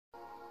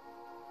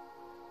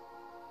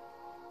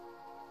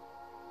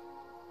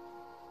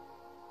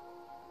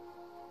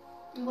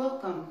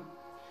Welcome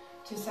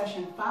to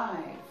session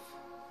 5,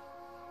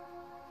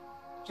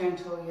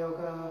 Gentle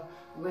Yoga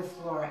with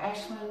Laura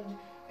Ashland.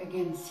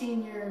 Again,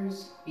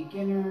 seniors,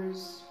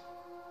 beginners,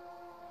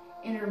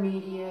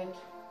 intermediate,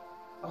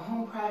 a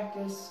home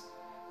practice,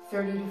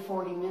 30 to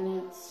 40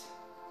 minutes,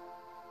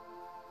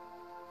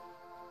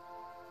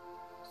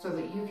 so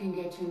that you can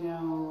get to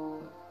know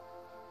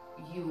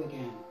you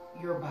again,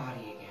 your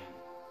body again,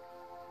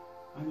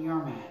 on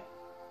your mat,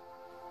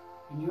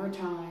 in your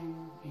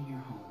time, in your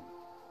home.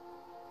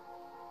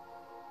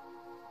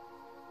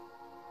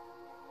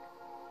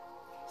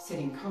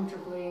 Sitting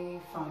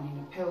comfortably, finding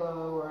a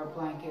pillow or a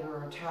blanket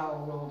or a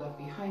towel rolled up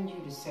behind you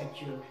to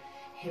set your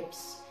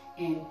hips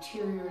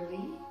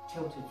anteriorly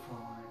tilted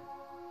forward.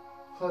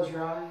 Close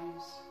your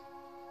eyes.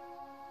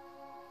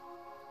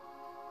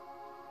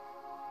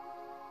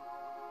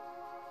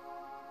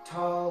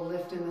 Tall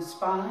lift in the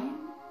spine.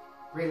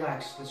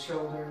 Relax the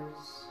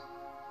shoulders.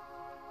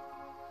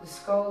 The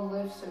skull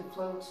lifts and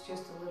floats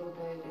just a little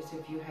bit as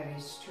if you had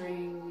a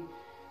string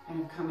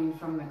and coming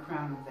from the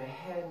crown of the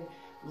head,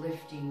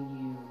 lifting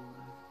you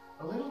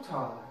a little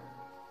taller.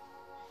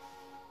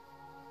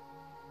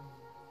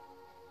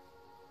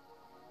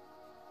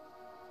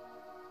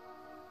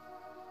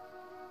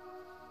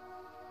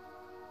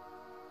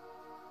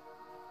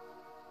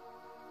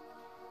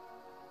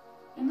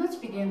 And let's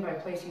begin by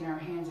placing our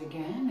hands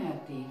again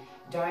at the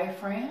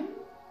diaphragm.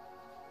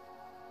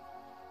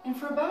 And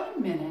for about a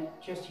minute,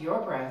 just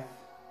your breath,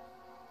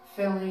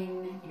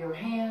 filling your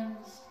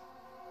hands.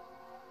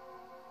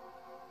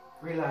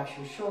 Relax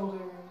your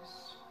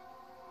shoulders.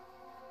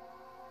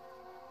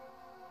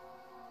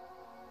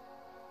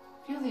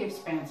 Feel the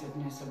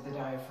expansiveness of the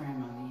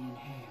diaphragm on the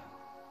inhale.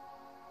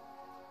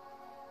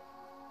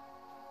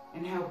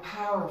 And how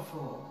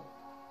powerful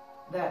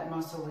that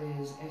muscle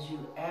is as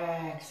you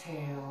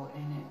exhale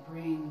and it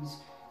brings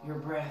your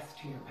breath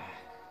to your back.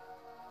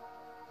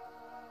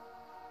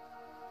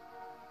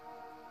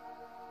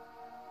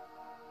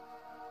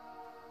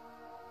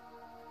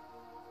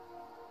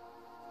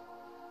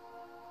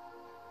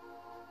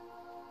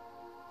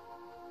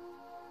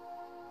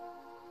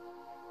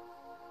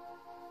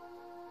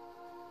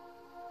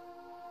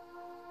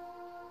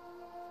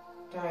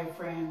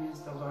 Diaphragm is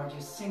the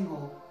largest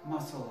single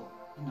muscle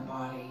in the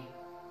body.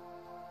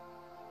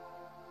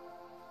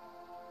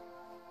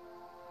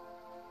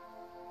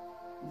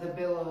 The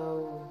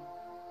billow,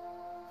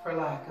 for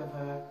lack of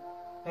a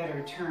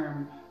better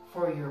term,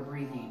 for your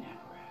breathing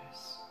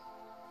apparatus.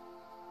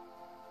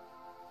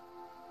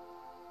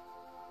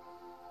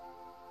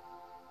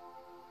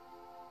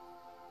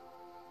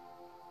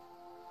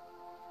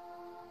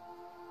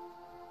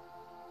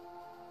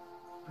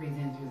 Breathe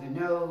in through the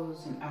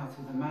nose and out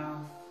through the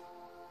mouth.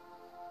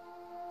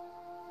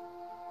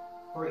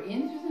 Or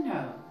in through the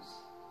nose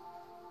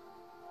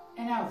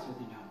and out through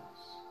the nose.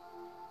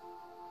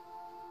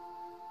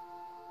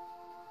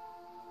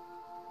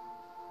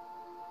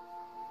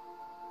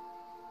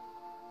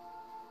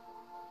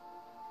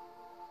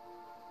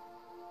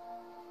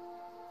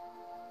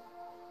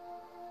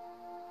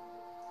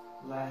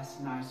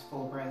 Last nice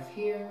full breath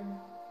here.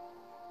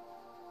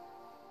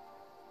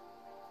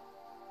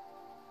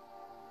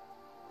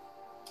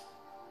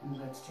 And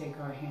let's take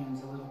our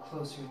hands a little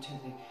closer to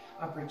the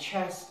upper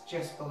chest,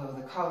 just below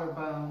the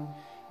collarbone.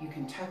 You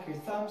can tuck your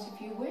thumbs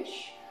if you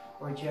wish,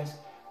 or just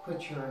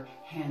put your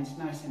hands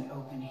nice and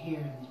open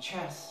here in the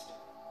chest.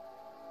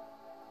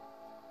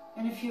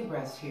 And a few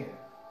breaths here.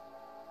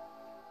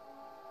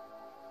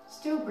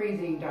 Still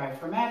breathing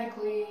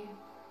diaphragmatically.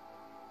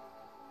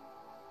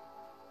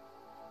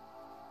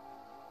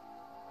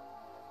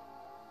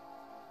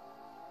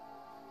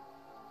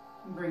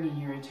 Bringing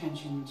your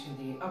attention to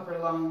the upper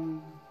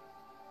lung.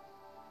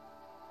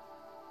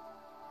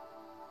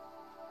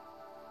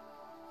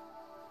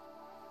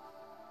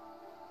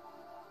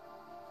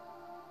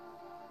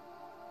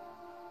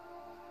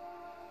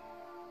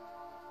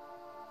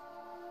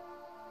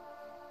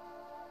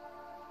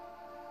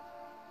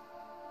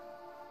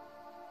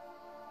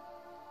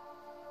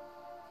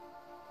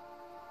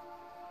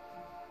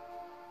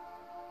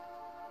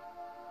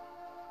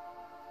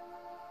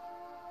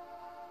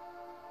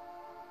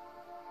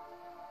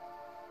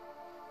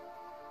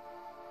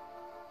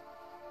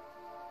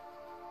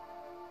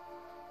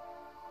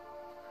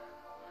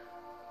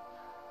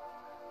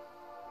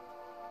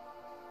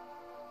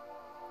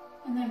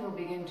 And then we'll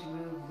begin to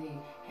move the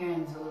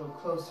hands a little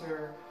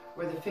closer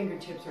where the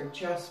fingertips are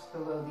just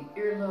below the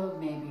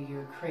earlobe. Maybe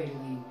you're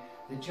cradling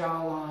the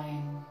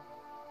jawline.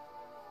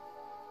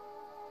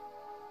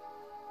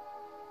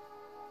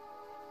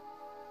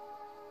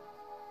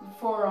 The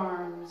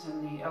forearms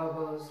and the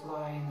elbows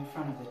lie in the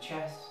front of the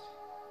chest.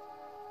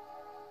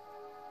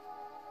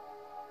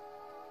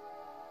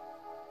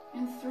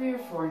 And 3 or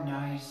 4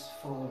 nice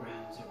full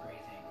rounds of breathing.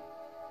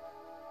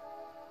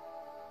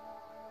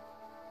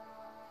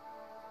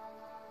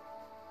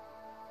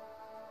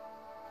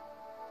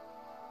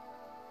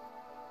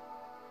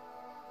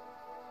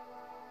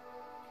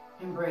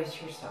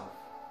 Embrace yourself.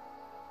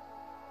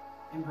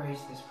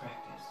 Embrace this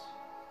practice.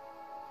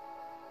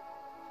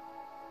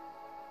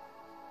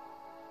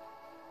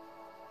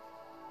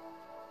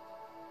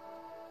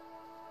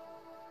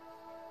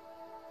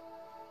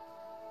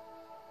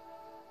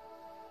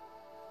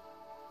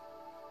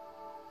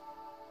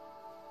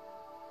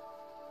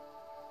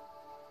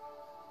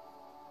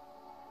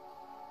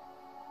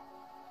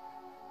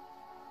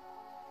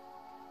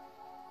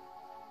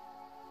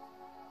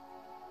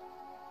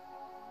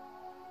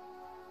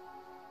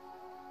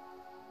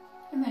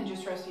 And then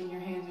just resting your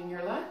hands in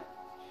your lap.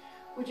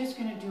 We're just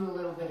going to do a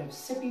little bit of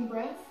sipping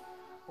breath,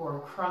 or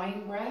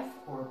crying breath,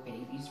 or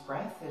baby's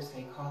breath as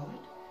they call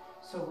it.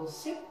 So we'll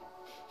sip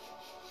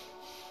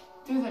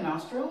through the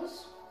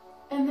nostrils,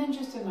 and then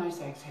just a nice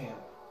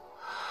exhale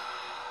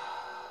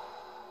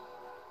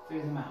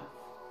through the mouth.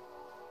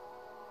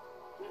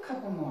 And a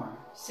couple more.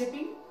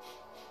 Sipping.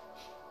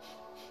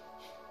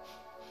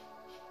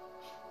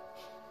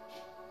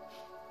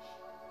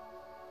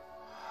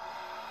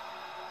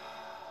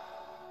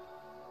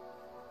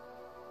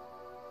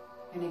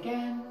 And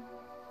again.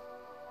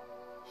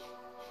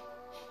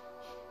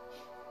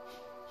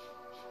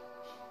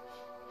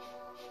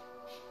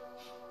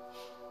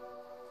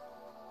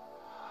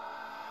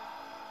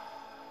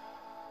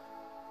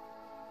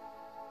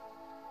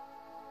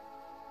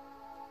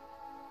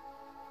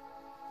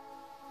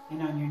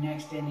 And on your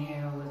next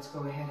inhale, let's go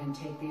ahead and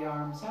take the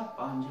arms up,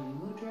 Anjali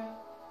Mudra.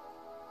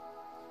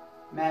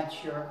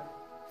 Match your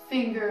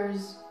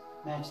fingers,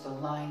 match the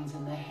lines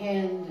in the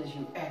hand as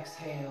you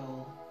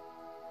exhale,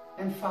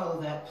 and follow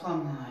that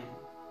plumb line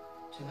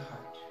to the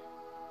heart.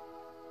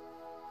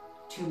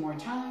 2 more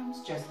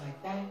times, just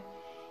like that.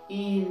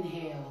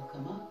 Inhale,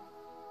 come up.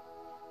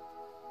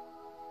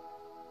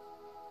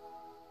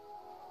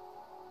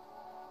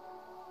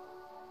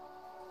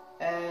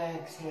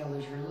 Exhale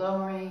as you're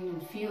lowering,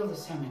 and feel the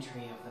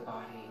symmetry of the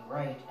body,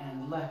 right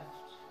and left.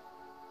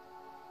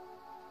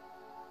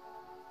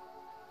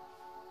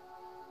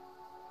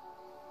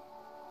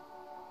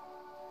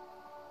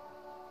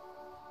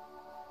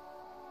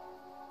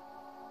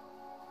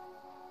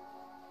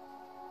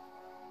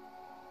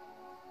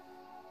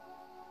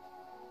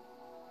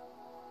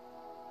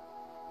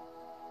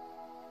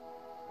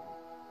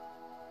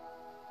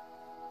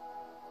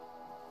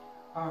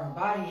 Our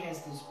body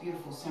has this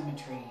beautiful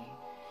symmetry.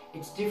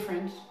 It's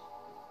different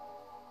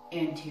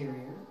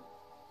anterior,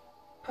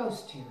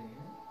 posterior,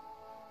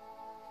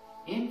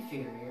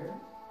 inferior,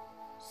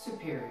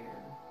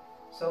 superior.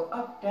 So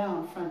up,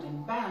 down, front,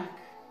 and back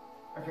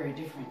are very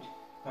different,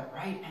 but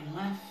right and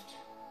left,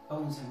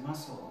 bones and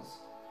muscles,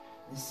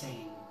 the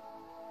same.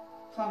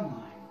 Plumb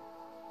line.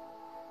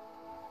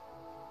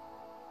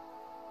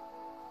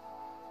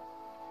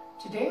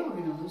 Today we're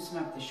going to loosen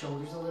up the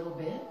shoulders a little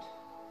bit.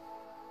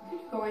 You're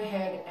going to go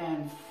ahead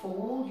and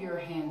fold your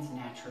hands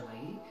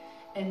naturally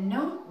and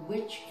note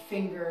which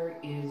finger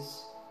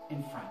is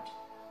in front.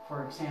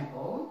 For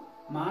example,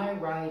 my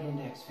right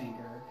index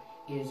finger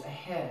is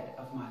ahead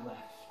of my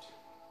left.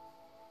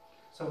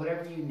 So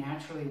whatever you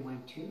naturally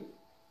went to,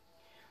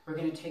 we're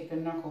going to take the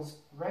knuckles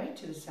right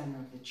to the center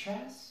of the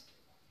chest.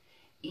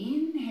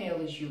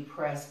 Inhale as you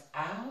press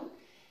out,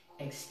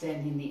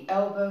 extending the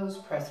elbows,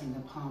 pressing the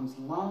palms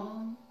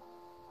long.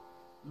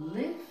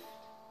 Lift.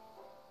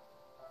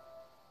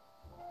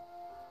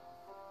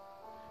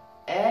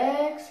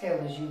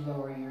 Exhale as you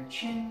lower your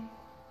chin.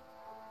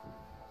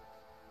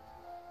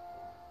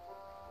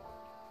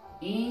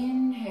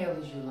 Inhale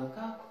as you look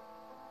up.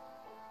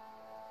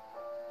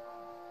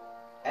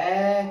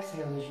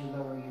 Exhale as you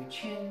lower your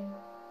chin.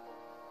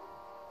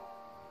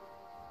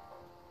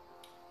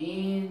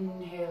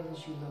 Inhale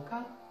as you look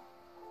up.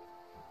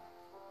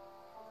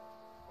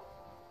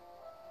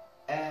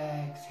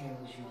 Exhale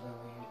as you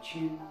lower your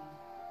chin.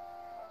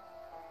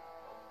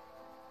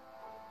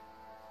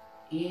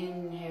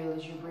 Inhale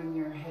as you bring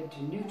your head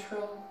to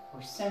neutral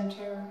or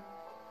center,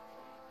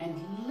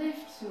 and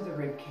lift through the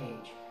rib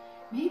cage.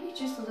 Maybe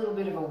just a little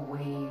bit of a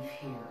wave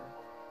here.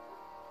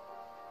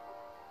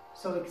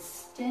 So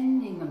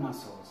extending the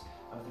muscles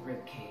of the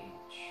rib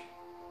cage.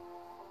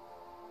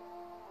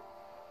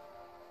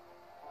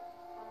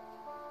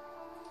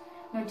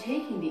 Now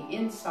taking the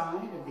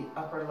inside of the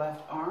upper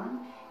left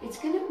arm, it's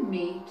going to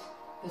meet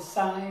the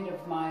side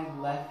of my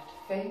left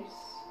face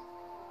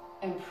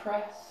and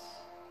press.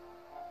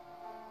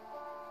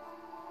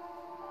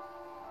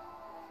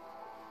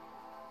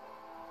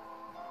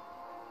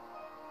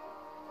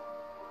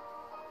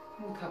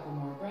 And a couple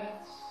more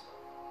breaths.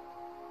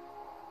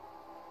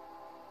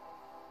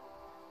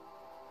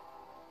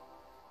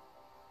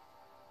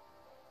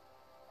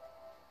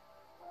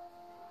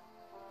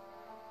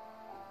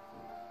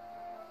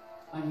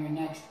 On your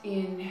next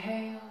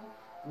inhale,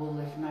 we'll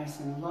lift nice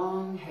and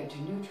long, head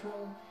to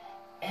neutral.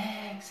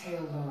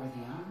 Exhale, lower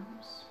the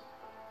arms.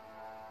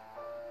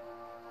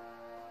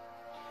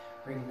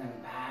 Bring them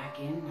back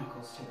in,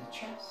 knuckles to the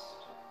chest.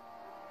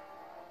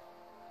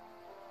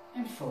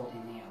 And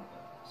folding the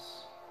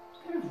elbows.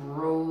 Kind of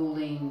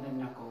rolling the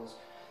knuckles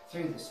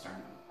through the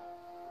sternum.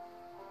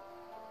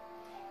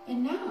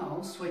 And now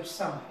switch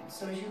sides.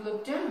 So as you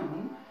look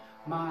down,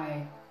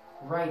 my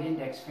right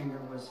index finger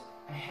was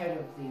ahead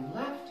of the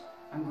left.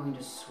 I'm going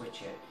to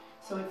switch it.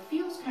 So it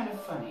feels kind of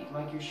funny,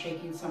 like you're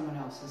shaking someone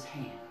else's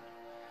hand.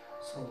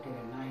 So we'll get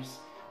a nice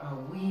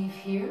weave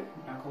here,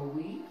 knuckle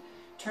weave.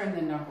 Turn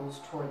the knuckles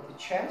toward the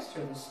chest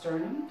or the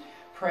sternum.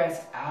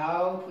 Press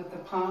out with the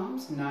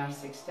palms,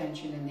 nice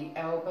extension in the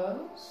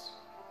elbows.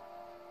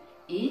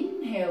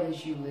 Inhale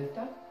as you lift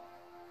up.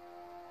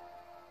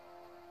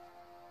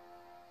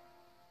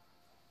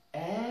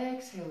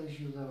 Exhale as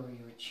you lower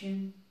your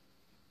chin.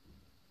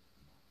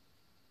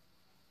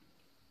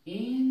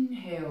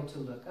 Inhale to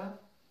look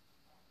up.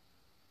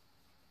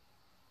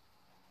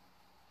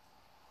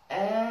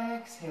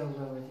 Exhale,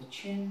 lower the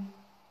chin.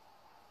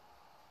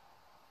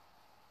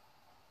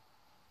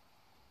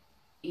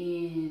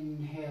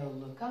 Inhale,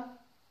 look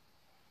up.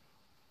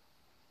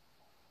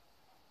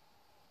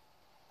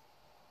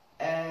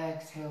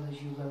 Exhale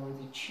as you lower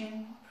the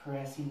chin,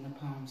 pressing the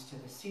palms to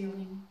the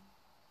ceiling.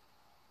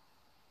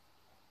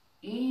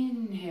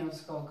 Inhale,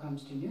 skull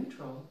comes to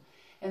neutral,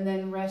 and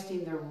then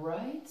resting the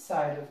right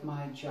side of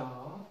my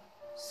jaw,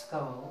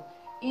 skull,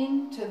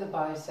 into the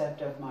bicep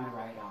of my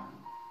right arm.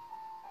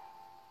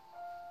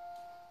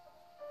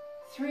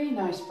 3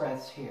 nice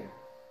breaths here.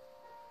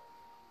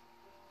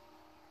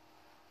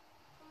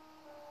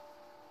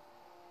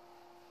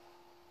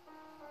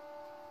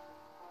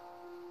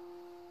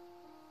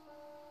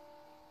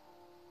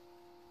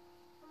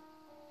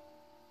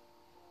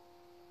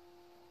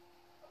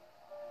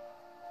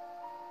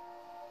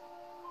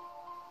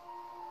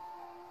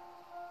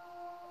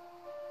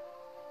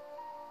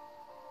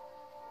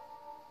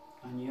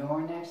 On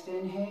your next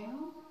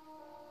inhale,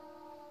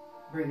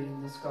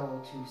 bringing the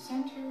skull to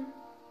center.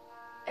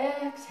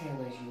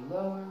 Exhale as you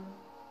lower,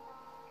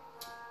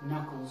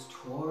 knuckles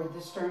toward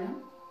the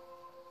sternum,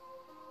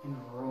 and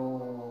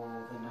roll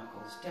the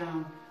knuckles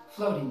down,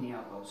 floating the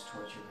elbows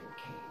towards your rib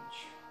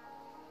cage.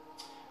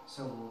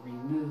 So we'll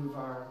remove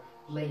our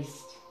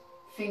laced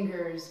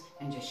fingers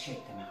and just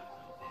shake them out a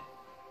little bit.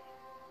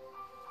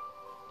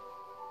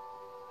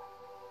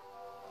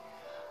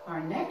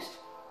 Our next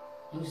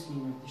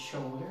loosening of the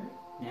shoulder,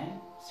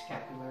 neck,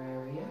 scapular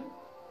area,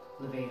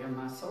 levator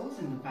muscles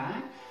in the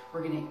back.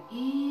 We're going to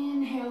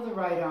inhale the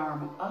right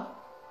arm up.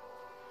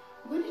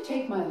 I'm going to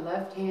take my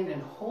left hand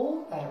and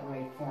hold that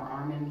right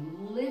forearm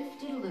and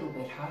lift it a little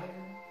bit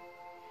higher.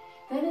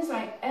 Then as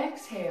I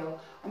exhale,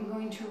 I'm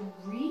going to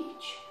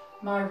reach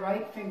my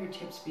right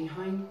fingertips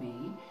behind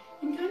me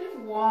and kind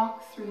of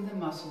walk through the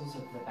muscles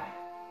of the back,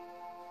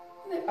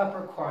 the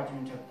upper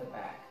quadrant of the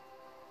back.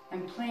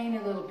 I'm playing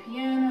a little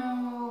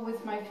piano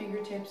with my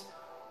fingertips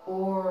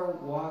or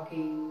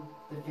walking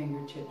the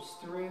fingertips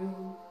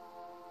through.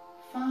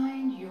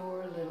 Find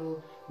your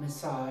little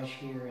massage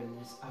here in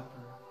this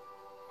upper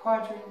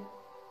quadrant,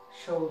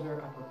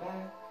 shoulder, upper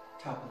back,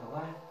 top of the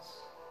lats.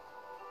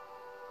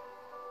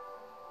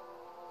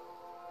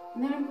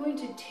 And then I'm going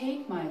to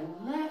take my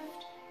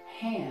left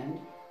hand,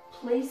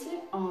 place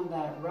it on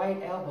that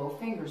right elbow,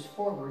 fingers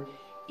forward.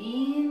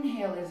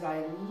 Inhale as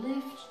I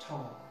lift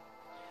tall,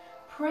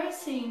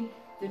 pressing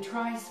the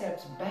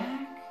triceps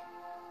back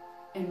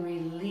and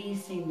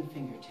releasing the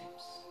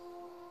fingertips.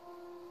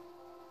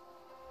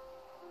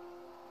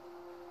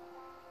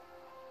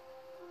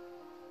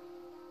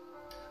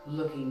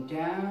 Looking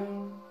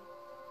down.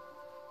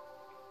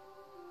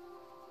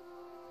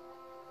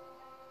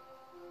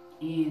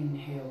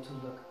 Inhale to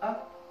look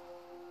up.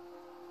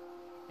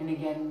 And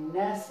again,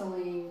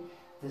 nestling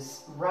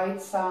this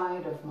right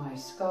side of my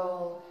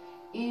skull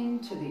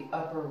into the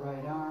upper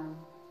right arm.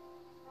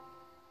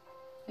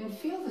 And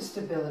feel the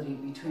stability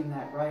between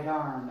that right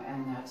arm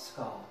and that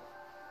skull.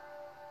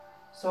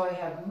 So I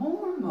have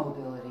more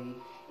mobility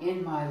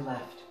in my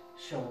left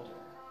shoulder.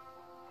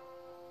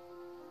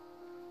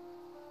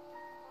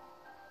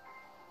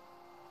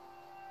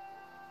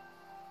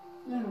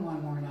 And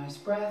one more nice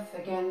breath.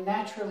 Again,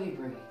 naturally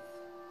breathe.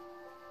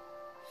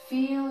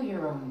 Feel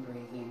your own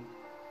breathing.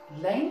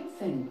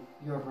 Lengthen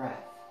your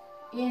breath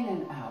in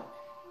and out.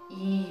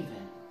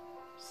 Even.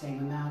 Same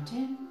amount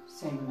in,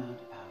 same amount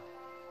out.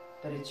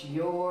 But it's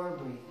your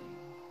breathing.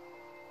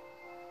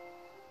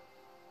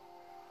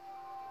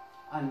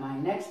 On my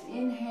next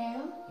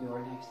inhale,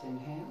 your next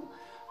inhale,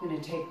 I'm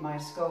going to take my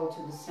skull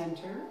to the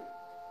center.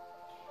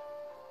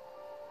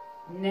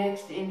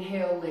 Next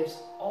inhale lifts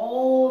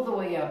all the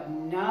way up.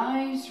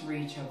 Nice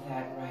reach of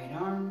that right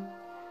arm.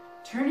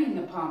 Turning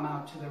the palm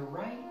out to the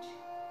right.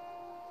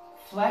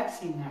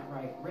 Flexing that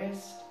right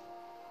wrist.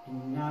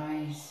 And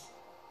nice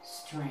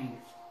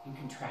strength and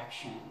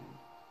contraction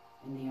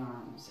in the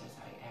arms as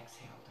I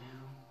exhale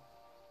down.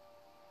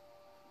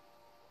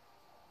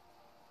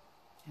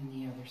 And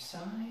the other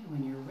side,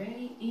 when you're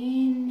ready,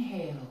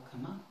 inhale,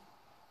 come up.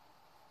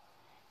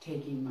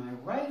 Taking my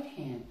right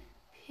hand,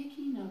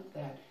 picking up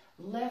that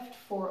left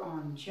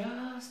forearm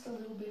just a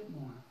little bit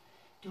more.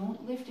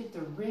 Don't lift at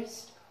the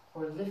wrist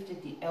or lift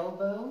at the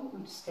elbow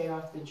to stay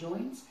off the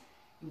joints.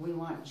 We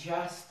want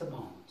just the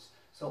bones.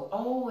 So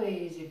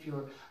always, if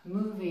you're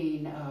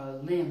moving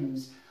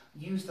limbs,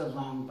 use the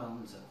long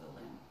bones of the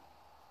limb.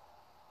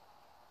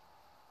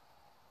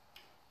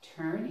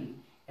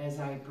 Turning as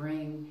I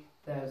bring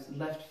those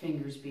left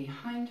fingers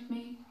behind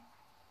me,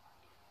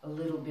 a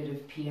little bit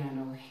of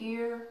piano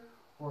here,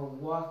 or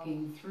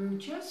walking through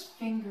just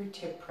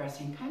fingertip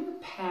pressing, kind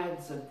of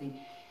pads of the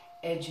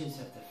edges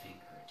of the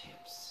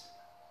fingertips.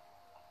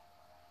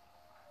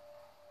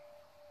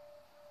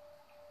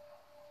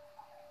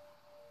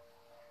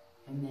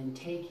 And then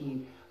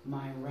taking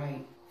my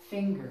right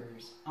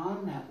fingers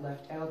on that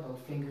left elbow,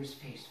 fingers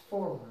face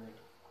forward.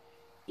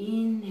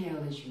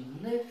 Inhale as you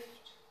lift.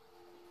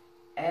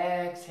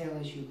 Exhale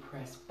as you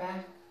press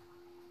back.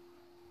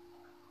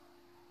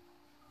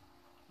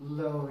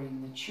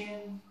 lowering the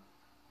chin.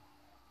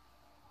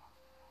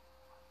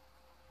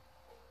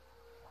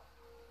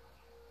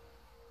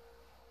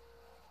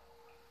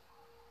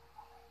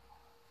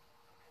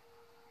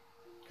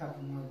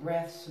 Couple more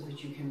breaths so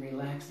that you can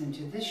relax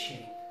into this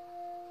shape.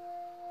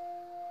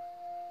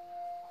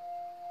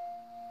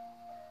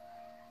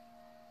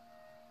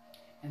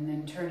 And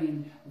then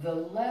turning the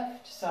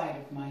left side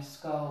of my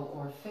skull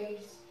or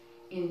face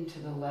into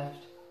the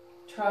left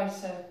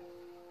tricep.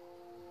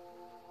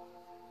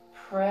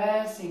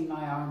 Pressing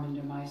my arm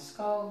into my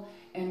skull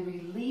and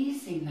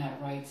releasing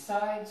that right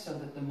side so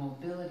that the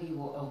mobility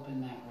will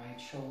open that right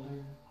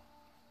shoulder.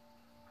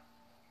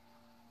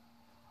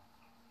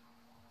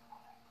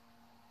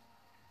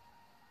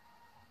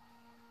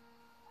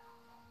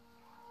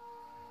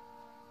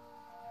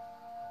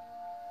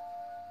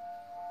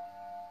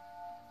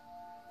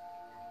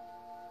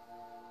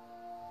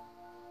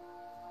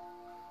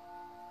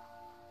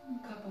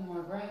 A couple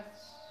more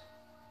breaths.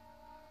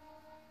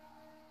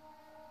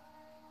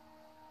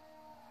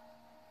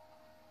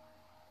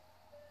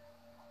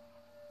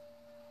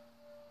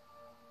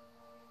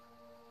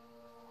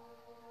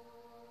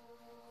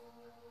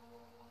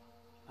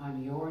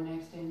 On your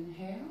next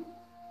inhale,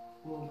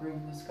 we'll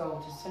bring the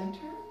skull to center.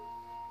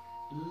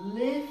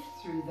 Lift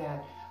through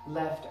that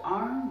left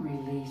arm,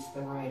 release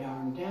the right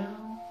arm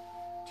down,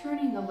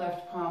 turning the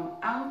left palm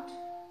out,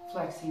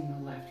 flexing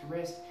the left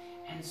wrist,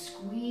 and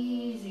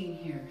squeezing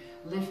here,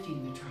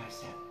 lifting the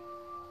tricep,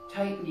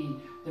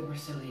 tightening the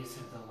brachilius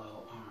of the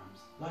low arms.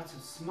 Lots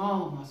of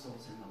small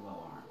muscles in the low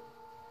arm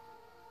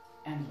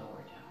and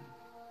lower down.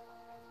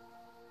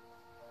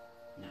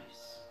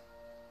 Nice.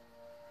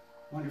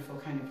 Wonderful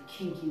kind of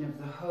kinking of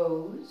the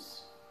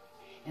hose,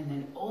 and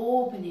then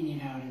opening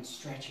it out and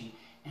stretching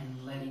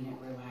and letting it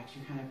relax.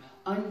 You're kind of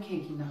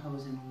unkinking the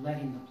hose and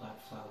letting the blood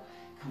flow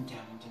come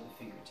down into the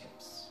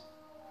fingertips.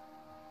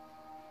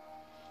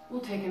 We'll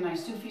take a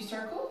nice Sufi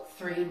circle,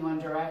 3 in one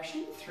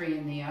direction, 3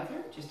 in the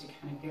other, just to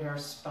kind of get our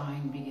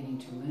spine beginning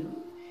to move.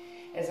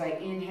 As I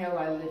inhale,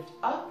 I lift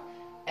up.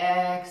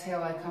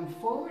 Exhale, I come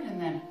forward and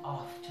then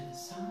off to the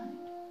side.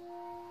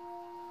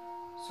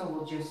 So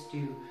we'll just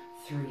do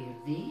 3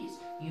 of these.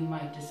 You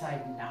might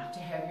decide not to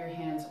have your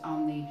hands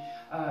on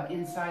the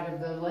inside of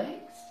the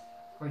legs,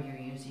 or you're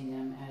using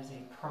them as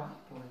a prop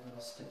or a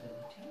little stability.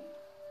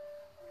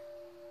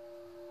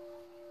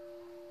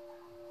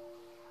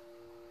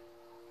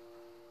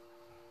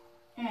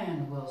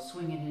 And we'll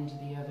swing it into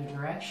the other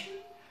direction,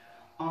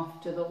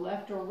 off to the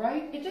left or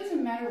right. It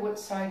doesn't matter what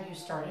side you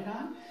started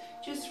on.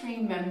 Just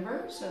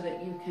remember so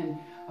that you can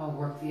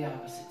work the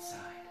opposite side.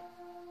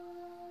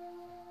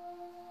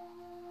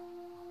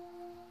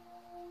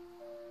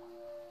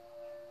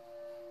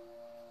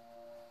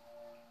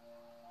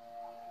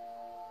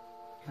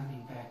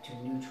 Coming back to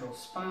neutral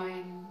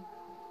spine.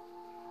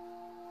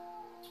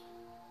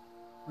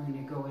 We're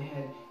going to go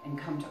ahead and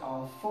come to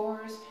all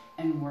fours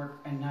and work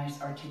a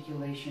nice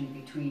articulation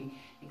between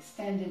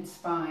extended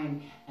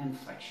spine and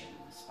flexion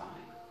of the spine.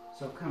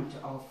 So come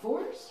to all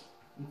fours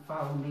and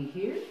follow me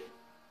here.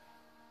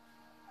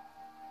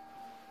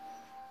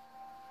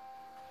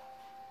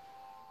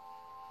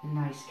 A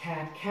nice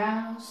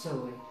cat-cow.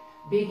 So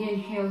a big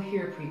inhale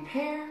here,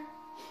 prepare.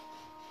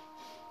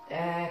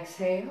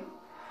 Exhale.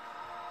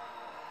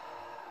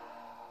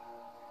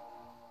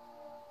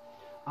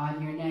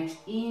 On your next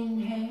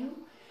inhale,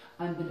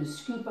 I'm going to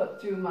scoop up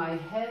through my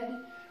head,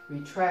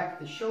 retract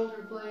the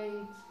shoulder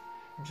blades,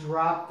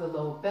 drop the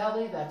low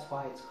belly. That's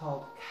why it's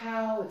called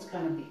cow. It's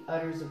kind of the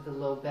udders of the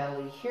low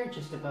belly here,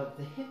 just above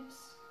the hips.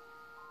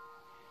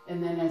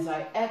 And then as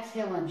I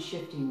exhale, I'm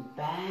shifting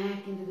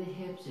back into the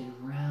hips and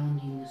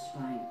rounding the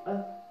spine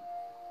up.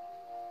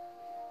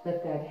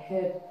 Let that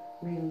head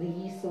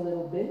release a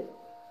little bit.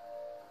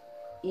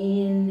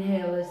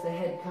 Inhale as the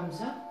head comes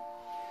up.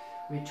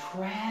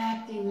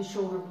 Retracting the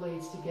shoulder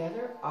blades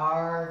together,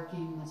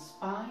 arcing the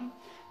spine,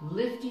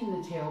 lifting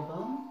the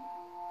tailbone.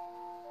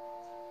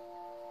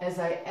 As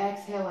I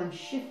exhale, I'm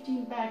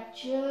shifting back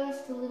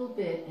just a little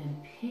bit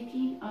and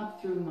picking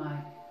up through my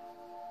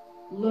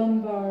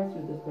lumbar,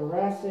 through the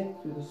thoracic,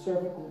 through the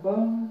cervical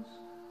bones.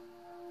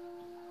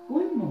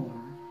 One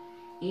more.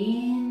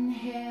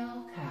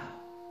 Inhale, cow.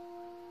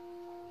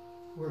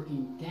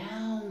 Working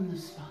down the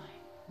spine,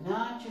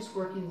 not just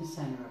working the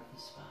center of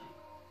the spine.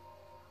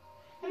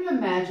 And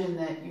imagine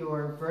that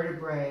your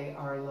vertebrae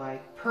are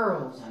like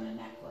pearls on a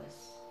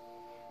necklace.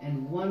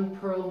 And one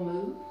pearl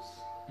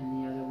moves, and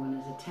the other one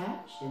is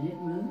attached, and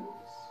it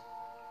moves,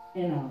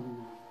 and on and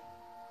on.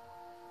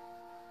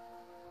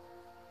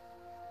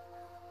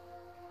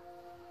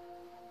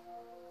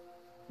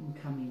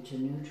 And coming to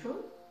neutral.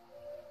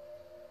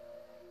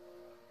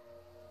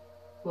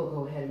 We'll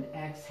go ahead and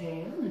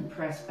exhale and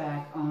press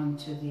back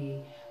onto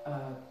the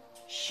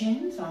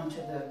shins, onto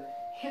the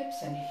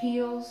hips and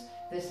heels.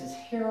 This is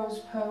hero's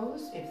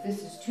pose. If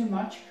this is too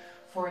much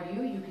for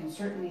you, you can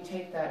certainly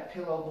take that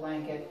pillow,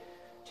 blanket,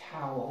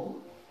 towel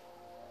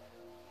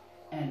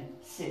and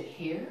sit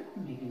here.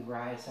 Maybe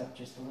rise up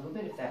just a little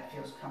bit if that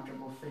feels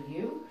comfortable for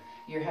you.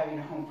 You're having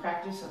a home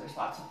practice, so there's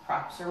lots of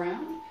props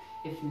around.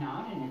 If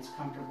not, and it's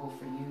comfortable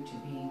for you to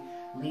be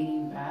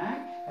leaning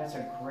back, that's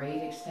a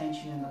great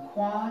extension in the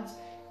quads.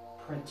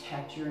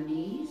 Protect your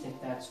knees.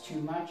 If that's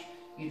too much,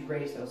 you'd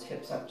raise those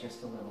hips up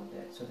just a little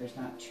bit so there's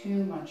not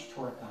too much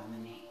torque on the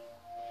knee.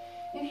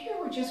 And here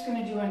we're just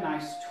going to do a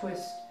nice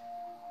twist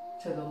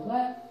to the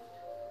left.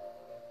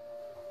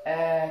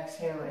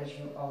 Exhale as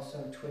you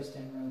also twist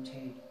and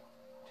rotate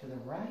to the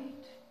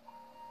right.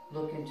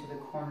 Look into the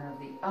corner of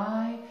the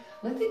eye.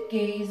 Let the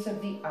gaze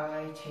of the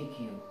eye take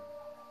you.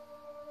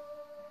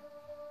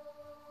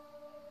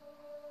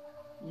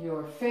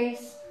 Your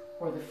face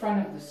or the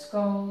front of the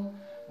skull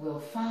will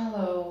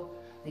follow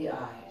the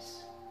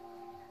eyes.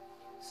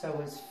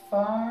 So as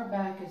far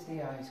back as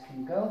the eyes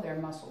can go, they're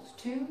muscles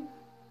too.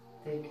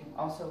 They can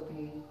also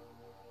be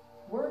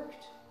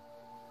worked,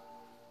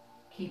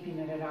 keeping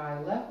it at eye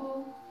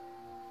level.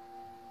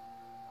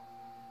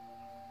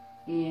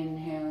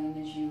 Inhaling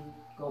as you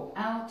go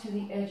out to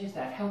the edges,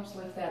 that helps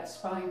lift that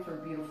spine for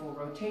beautiful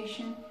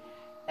rotation.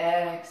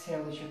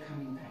 Exhale as you're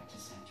coming back to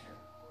center.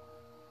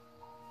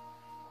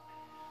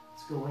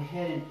 Let's go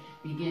ahead and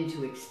begin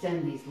to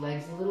extend these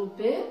legs a little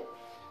bit.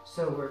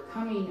 So we're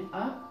coming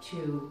up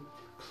to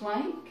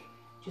plank.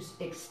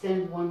 Just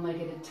extend one leg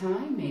at a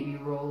time, maybe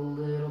roll a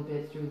little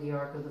bit through the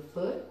arc of the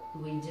foot.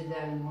 We did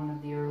that in one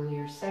of the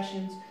earlier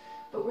sessions,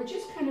 but we're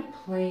just kind of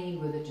playing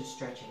with it to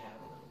stretch it out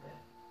a little bit.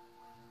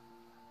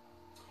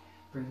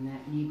 Bring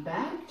that knee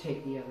back,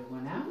 take the other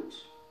one out.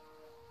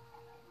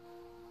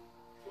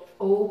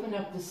 Open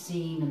up the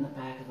seam in the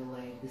back of the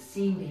leg, the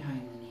seam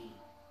behind the knee.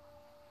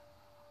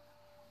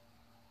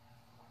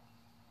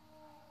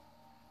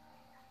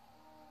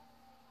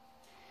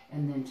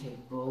 And then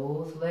take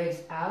both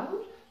legs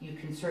out. You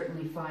can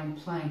certainly find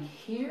plank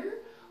here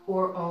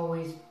or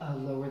always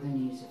lower the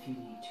knees if you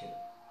need to.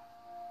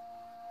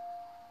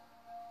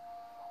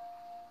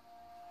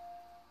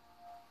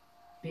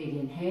 Big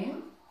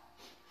inhale.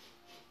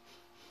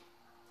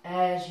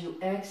 As you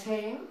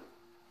exhale,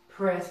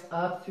 press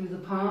up through the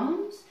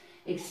palms,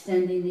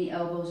 extending the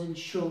elbows and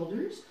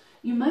shoulders.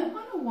 You might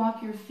want to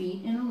walk your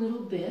feet in a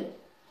little bit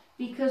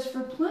because for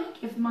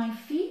plank, if my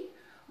feet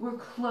were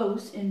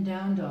close in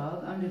down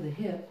dog under the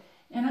hip,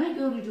 and I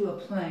go to do a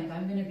plank,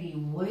 I'm going to be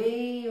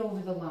way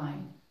over the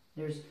line.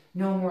 There's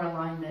no more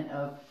alignment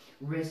of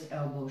wrist,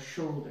 elbow,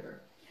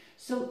 shoulder.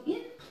 So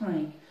in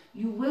plank,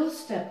 you will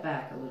step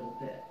back a little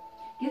bit.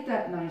 Get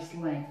that nice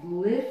length,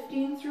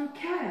 lifting through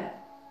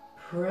cat,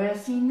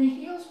 pressing the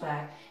heels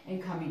back,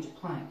 and coming to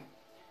plank.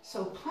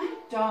 So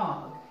plank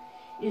dog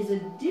is a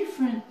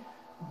different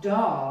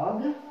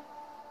dog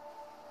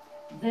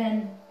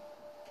than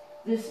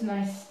this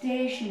nice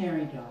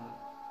stationary dog,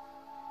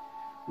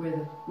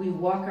 where we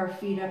walk our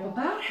feet up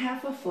about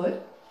half a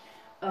foot,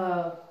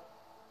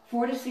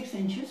 4 to 6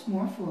 inches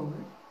more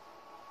forward,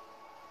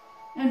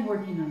 and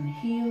working on the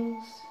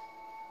heels.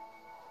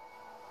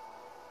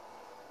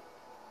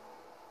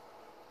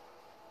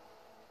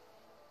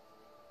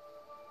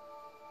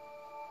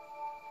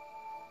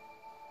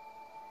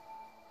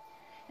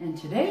 And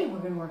today we're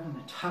going to work on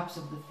the tops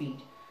of the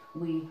feet.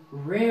 We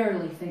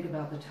rarely think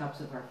about the tops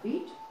of our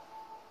feet.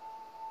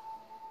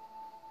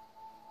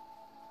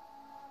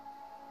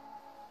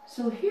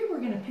 So here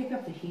we're going to pick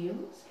up the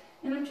heels,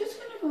 and I'm just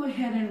going to go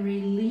ahead and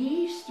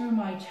release through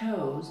my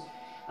toes,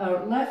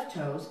 left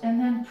toes, and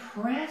then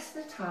press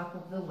the top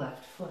of the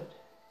left foot.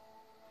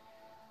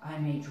 I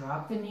may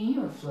drop the knee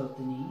or float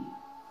the knee,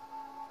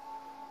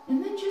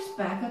 and then just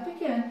back up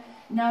again.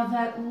 Now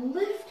that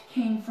lift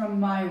came from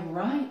my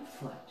right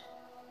foot,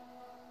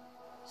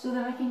 so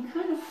that I can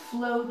kind of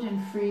float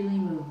and freely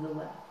move the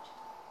left.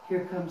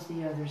 Here comes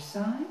the other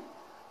side,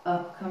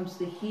 up comes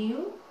the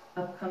heel,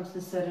 up comes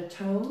the set of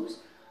toes.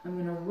 I'm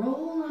going to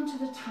roll onto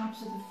the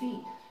tops of the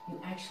feet.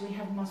 You actually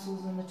have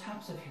muscles in the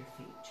tops of your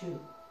feet too.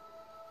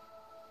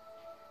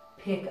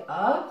 Pick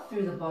up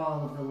through the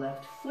ball of the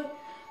left foot.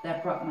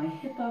 That brought my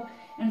hip up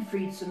and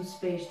freed some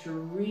space to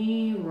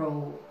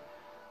re-roll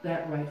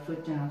that right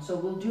foot down. So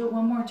we'll do it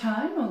one more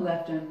time on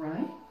left and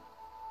right.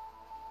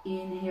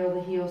 Inhale,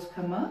 the heels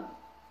come up.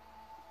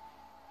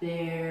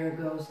 There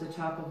goes the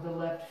top of the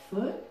left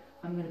foot.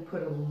 I'm going to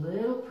put a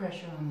little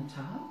pressure on the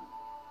top.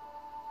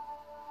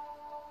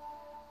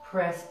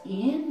 Press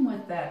in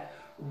with that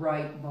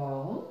right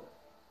ball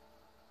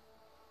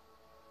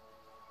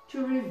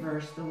to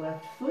reverse the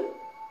left foot.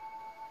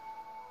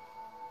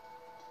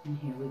 And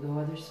here we go,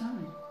 other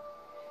side.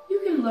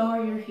 You can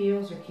lower your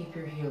heels or keep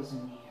your heels in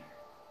the air.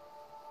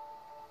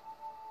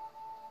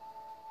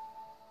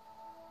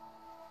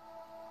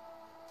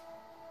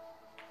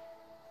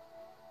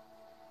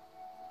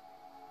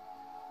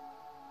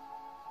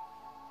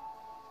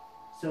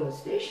 So a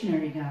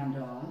stationary down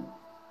dog,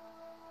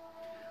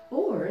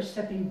 or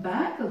stepping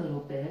back a little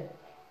bit,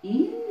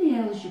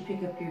 inhale as you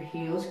pick up your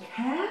heels,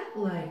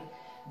 cat-like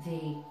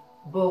the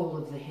bowl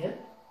of the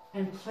hip,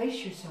 and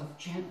place yourself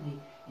gently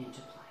into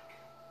plank.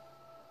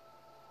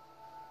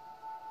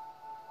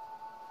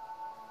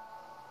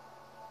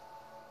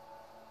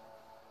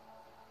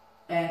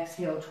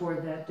 Exhale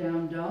toward that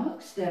down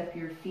dog. Step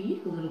your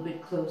feet a little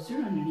bit closer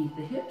underneath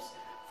the hips.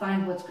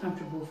 Find what's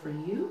comfortable for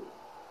you.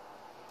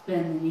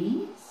 Bend the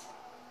knees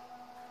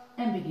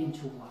and begin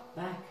to walk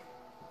back.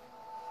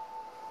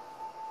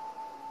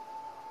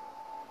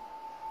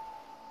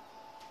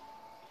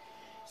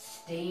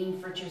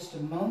 Staying for just a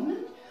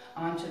moment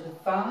onto the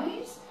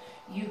thighs.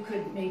 You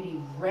could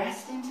maybe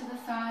rest into the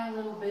thigh a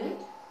little bit.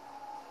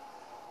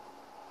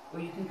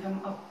 Or you can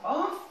come up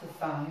off the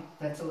thigh.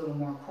 That's a little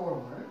more core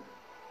work.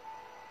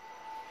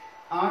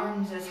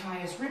 Arms as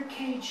high as rib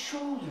cage,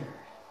 shoulder.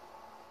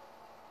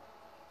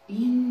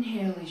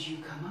 Inhale as you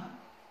come up.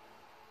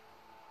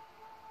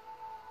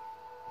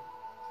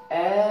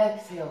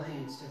 Exhale,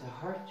 hands to the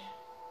heart.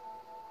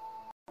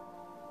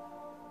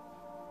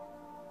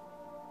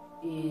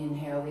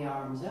 Inhale the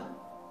arms up.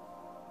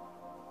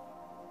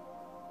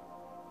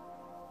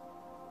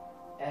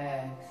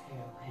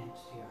 Exhale, hands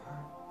to your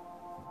heart.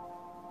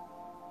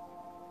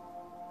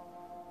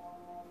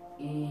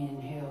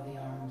 Inhale the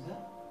arms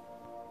up.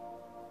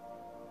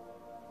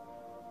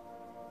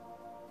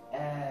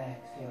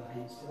 Exhale,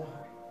 hands to the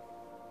heart.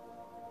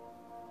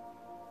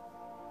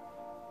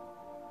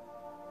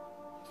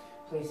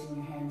 Placing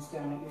your hands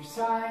down at your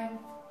side.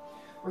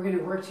 We're going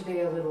to work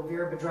today a little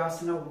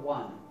Virabhadrasana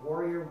 1,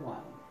 Warrior 1.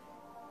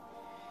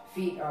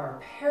 Feet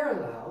are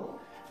parallel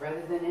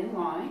rather than in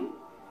line.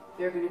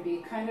 They're going to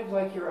be kind of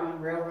like you're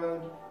on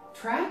railroad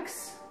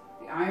tracks,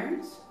 the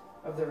irons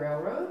of the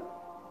railroad.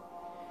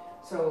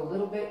 So a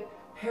little bit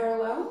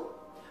parallel.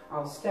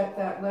 I'll step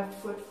that left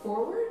foot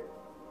forward.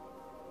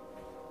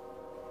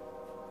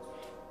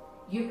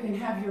 You can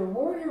have your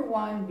Warrior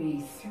 1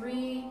 be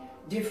 3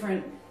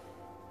 different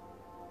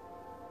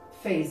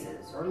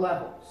phases or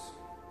levels.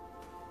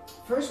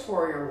 First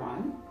Warrior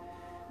 1,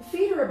 the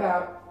feet are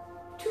about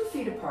 2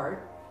 feet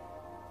apart,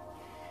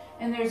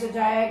 and there's a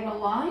diagonal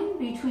line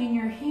between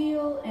your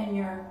heel and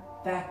your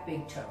back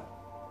big toe.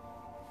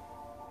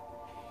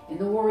 In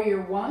the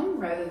Warrior 1,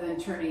 rather than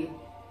turning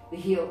the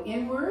heel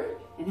inward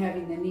and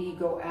having the knee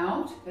go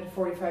out at a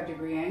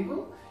 45-degree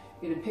angle,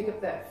 you're going to pick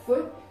up that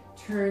foot,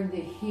 turn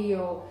the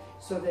heel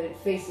so that it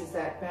faces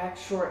that back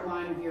short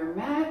line of your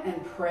mat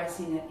and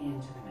pressing it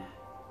into the mat.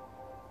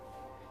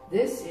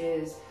 This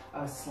is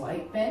a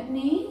slight bent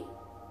knee.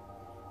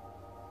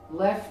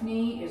 Left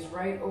knee is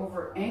right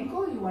over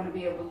ankle. You want to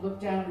be able to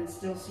look down and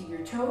still see your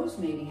toes,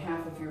 maybe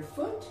half of your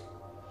foot.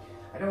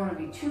 I don't want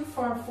to be too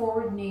far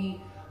forward,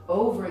 knee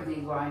over the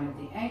line of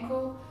the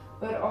ankle,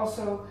 but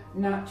also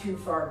not too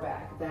far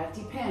back. That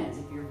depends.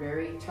 If you're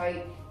very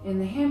tight in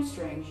the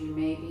hamstrings, you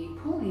may be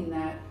pulling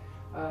that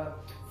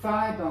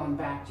thigh bone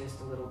back just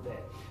a little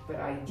bit. But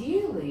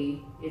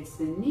ideally, it's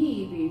the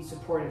knee being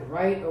supported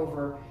right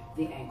over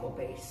the ankle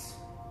base.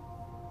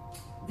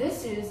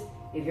 This is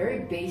a very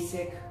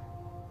basic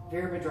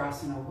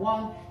Virabhadrasana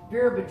 1.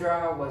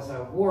 Virabhadra was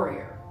a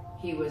warrior.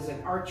 He was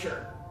an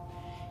archer.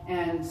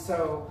 And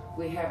so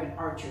we have an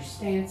archer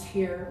stance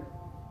here.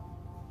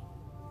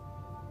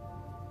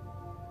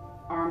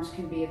 Arms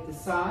can be at the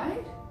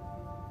side.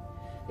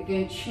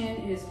 Again,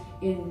 chin is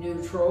in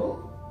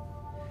neutral.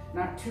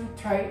 Not too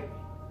tight,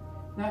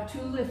 not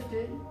too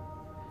lifted.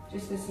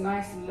 Just this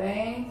nice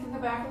length in the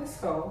back of the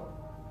skull.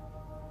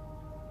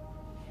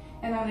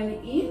 And on an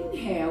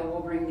inhale,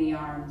 we'll bring the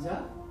arms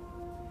up.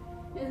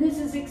 And this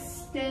is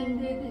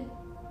extended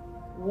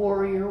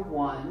Warrior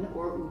 1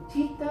 or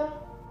Utthita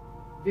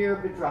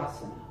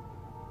Virabhadrasana.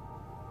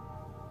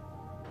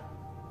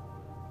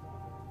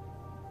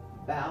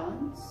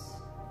 Balance,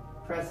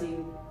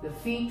 pressing the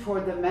feet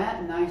toward the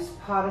mat, nice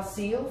pada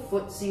seal,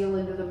 foot seal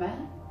into the mat.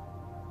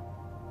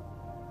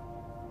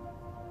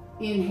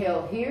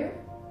 Inhale here.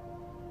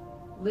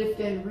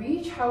 Lift and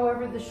reach,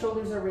 however the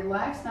shoulders are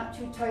relaxed, not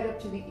too tight up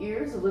to the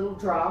ears, a little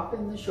drop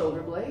in the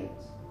shoulder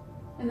blades.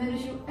 And then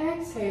as you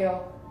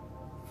exhale,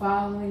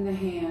 following the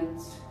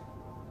hands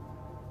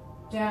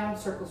down,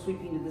 circle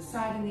sweeping to the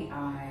side and the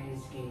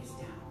eyes gaze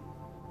down.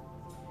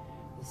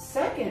 The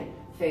second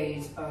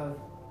phase of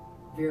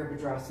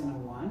Virabhadrasana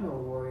 1 or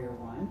Warrior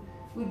 1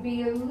 would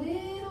be a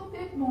little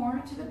bit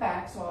more to the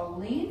back, so I'll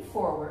lean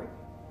forward,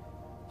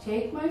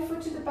 take my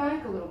foot to the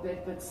back a little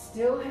bit, but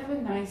still have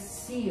a nice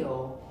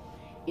seal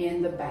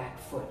in the back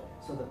foot.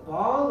 So the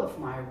ball of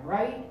my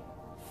right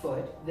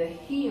foot, the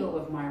heel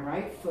of my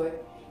right foot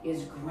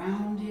is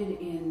grounded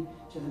into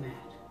the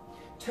mat.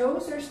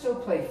 Toes are still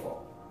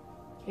playful.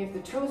 If the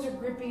toes are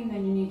gripping,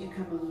 then you need to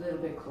come a little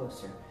bit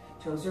closer.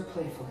 Toes are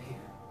playful here.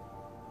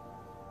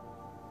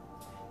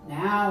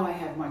 Now I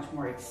have much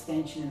more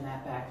extension in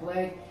that back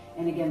leg.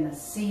 And again, the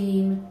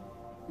seam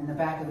in the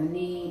back of the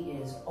knee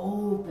is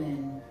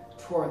open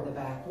toward the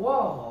back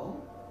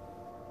wall.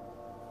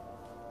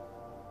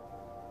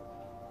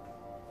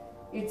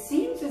 It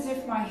seems as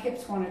if my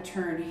hips want to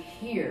turn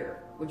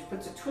here, which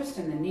puts a twist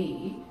in the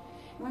knee.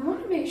 And we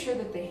want to make sure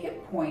that the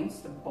hip points,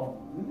 the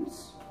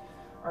bones,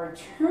 are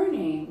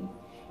turning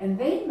and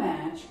they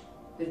match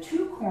the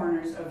 2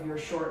 corners of your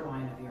short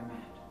line of your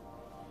mat.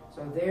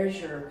 So there's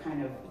your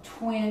kind of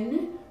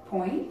twin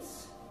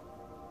points.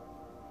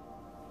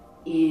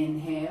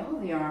 Inhale,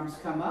 the arms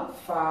come up,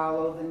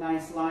 follow the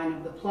nice line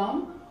of the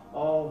plum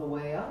all the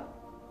way up.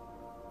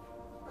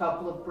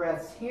 Couple of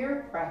breaths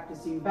here,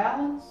 practicing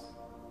balance.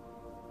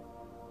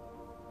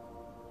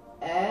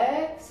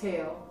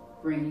 Exhale,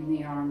 bringing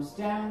the arms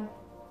down.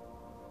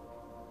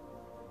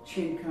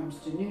 Chin comes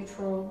to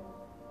neutral.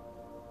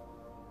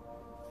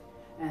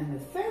 And the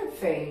third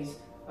phase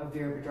of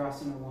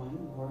Virabhadrasana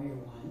 1, Warrior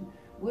 1,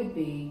 would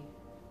be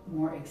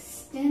more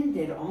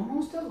extended,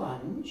 almost a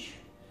lunge.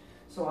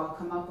 So I'll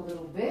come up a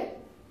little bit,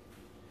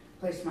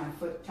 place my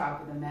foot top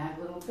of the mat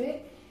a little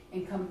bit,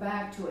 and come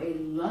back to a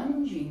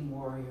lunging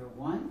Warrior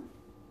 1.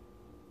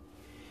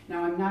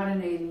 Now I'm not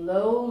in a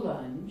low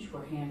lunge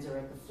where hands are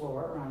at the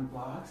floor or on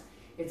blocks.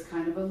 It's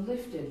kind of a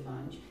lifted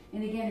lunge.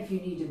 And again, if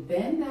you need to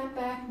bend that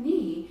back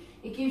knee,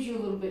 it gives you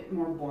a little bit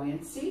more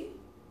buoyancy.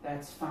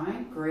 That's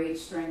fine. Great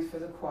strength for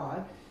the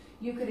quad.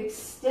 You could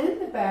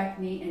extend the back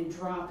knee and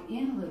drop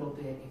in a little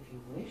bit if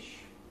you wish.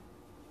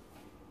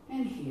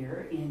 And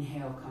here,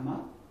 inhale, come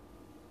up.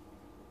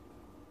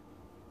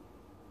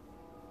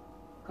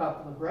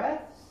 Couple of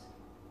breaths.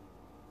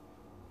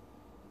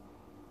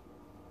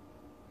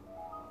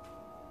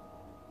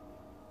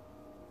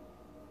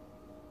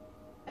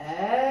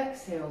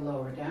 Exhale,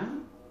 lower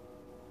down.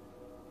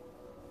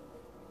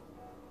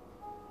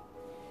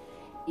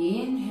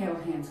 Inhale,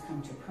 hands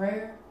come to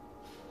prayer.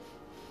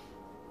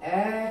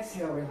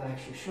 Exhale,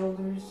 relax your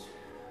shoulders.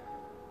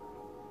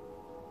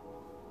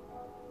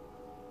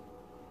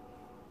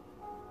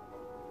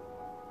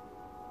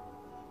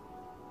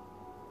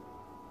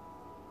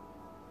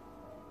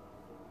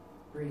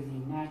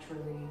 Breathing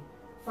naturally,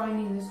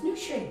 finding this new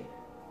shape.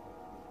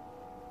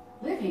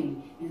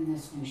 Living in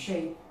this new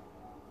shape.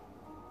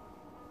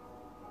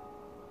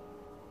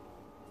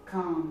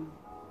 Calm,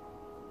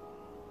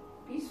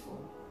 peaceful.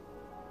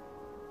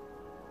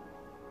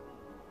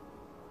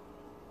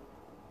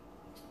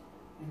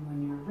 And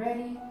when you're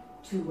ready,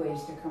 two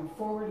ways to come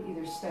forward,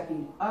 either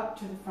stepping up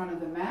to the front of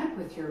the mat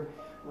with your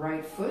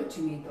right foot to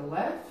meet the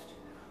left,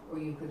 or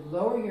you could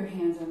lower your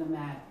hands on the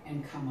mat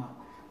and come up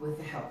with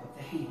the help of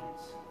the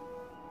hands.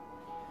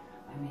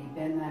 I may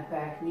bend that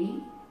back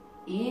knee.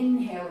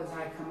 Inhale as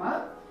I come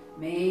up.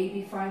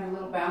 Maybe find a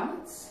little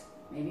balance,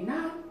 maybe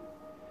not.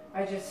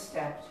 I just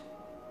stepped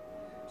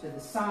to the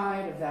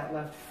side of that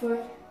left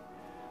foot,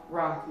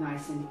 rock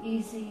nice and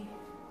easy,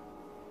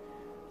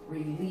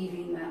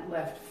 relieving that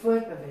left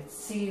foot of its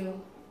seal.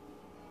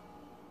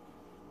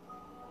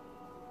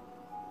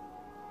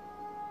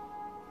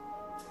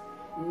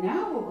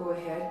 Now we'll go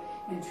ahead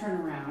and turn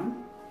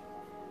around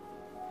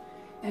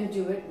and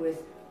do it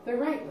with the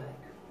right leg.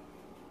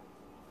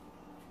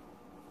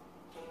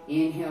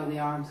 Inhale, the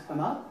arms come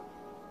up.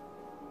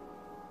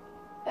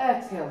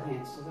 Exhale,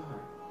 hands to the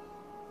heart.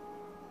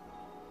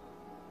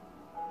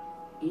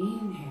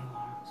 Inhale,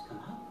 arms come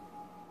up.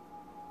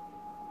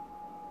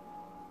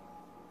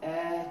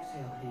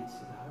 Exhale, hands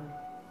to the heart.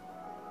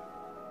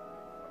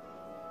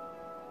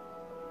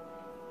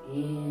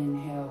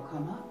 Inhale,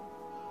 come up.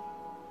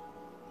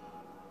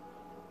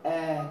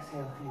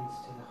 Exhale, hands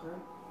to the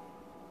heart.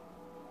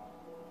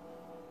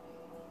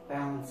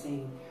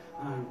 Balancing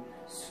on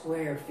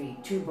square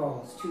feet, two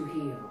balls, two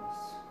heels.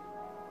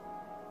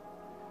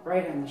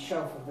 Right on the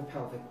shelf of the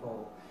pelvic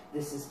bowl.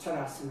 This is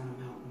Tadasana,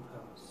 mountain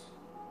pose.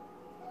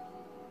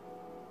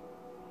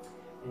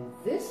 And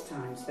this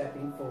time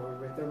stepping forward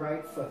with the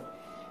right foot.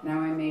 Now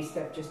I may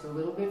step just a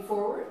little bit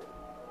forward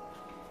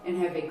and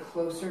have a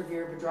closer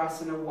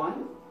Virabhadrasana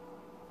 1,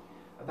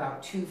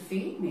 about 2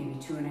 feet, maybe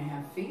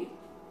 2.5 feet.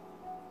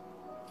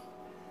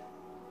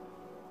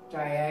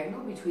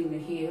 Diagonal between the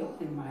heel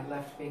and my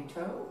left big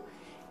toe.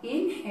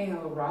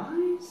 Inhale,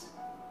 rise.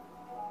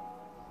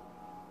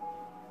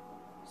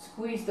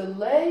 Squeeze the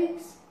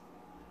legs.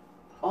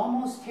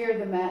 Almost tear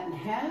the mat in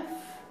half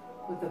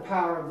with the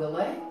power of the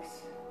legs.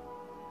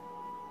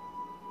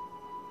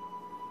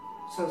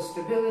 So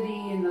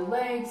stability in the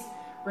legs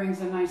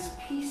brings a nice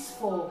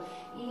peaceful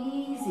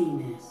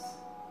easiness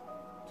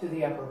to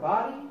the upper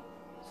body.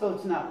 So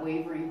it's not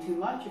wavering too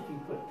much if you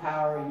put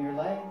power in your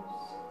legs.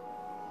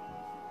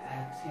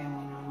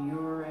 Exhaling on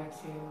your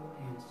exhale,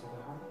 hands to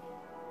the heart.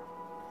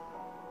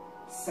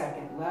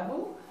 Second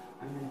level,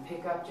 I'm going to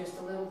pick up just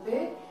a little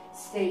bit.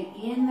 Stay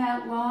in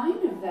that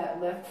line of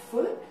that left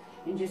foot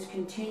and just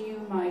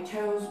continue my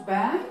toes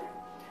back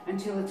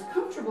until it's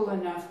comfortable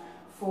enough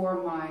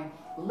for my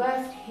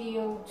left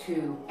heel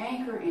to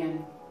anchor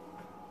in.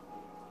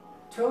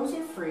 Toes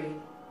are free,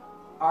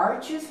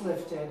 arch is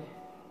lifted,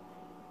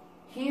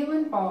 heel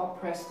and ball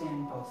pressed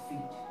in both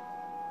feet.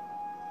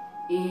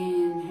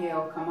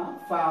 Inhale, come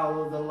up,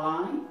 follow the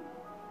line.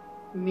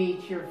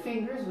 Meet your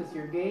fingers with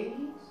your gaze.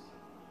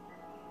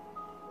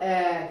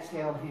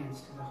 Exhale,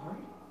 hands to the heart.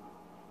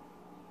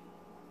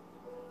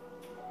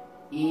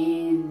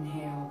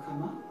 Inhale,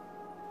 come up.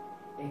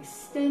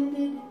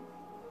 Extended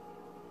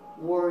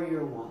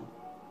warrior 1.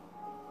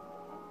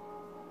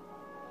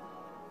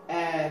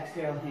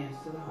 Exhale, hands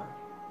to the heart.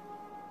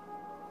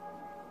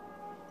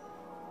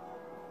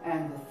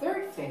 And the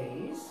third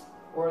phase,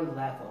 or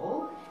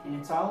level, and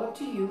it's all up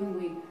to you,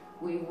 and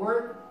we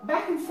work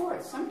back and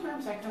forth.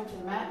 Sometimes I come to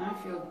the mat and I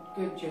feel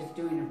good just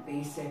doing a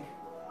basic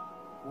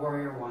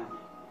warrior 1.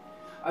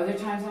 Other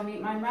times I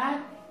meet my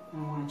mat, I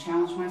want to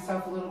challenge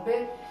myself a little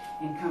bit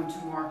and come to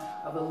more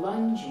of a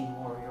lunging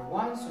warrior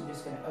one. So I'm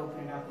just going to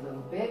open it up a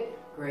little bit.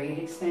 Great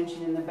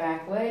extension in the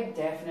back leg,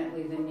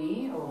 definitely the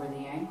knee over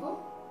the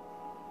ankle.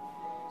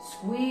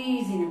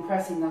 Squeezing and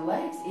pressing the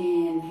legs.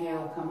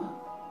 Inhale, come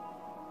up.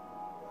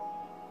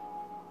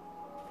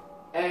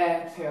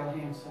 Exhale,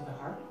 hands to the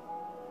heart.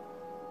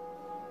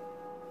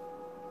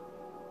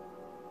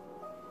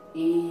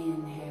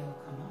 Inhale,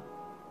 come up.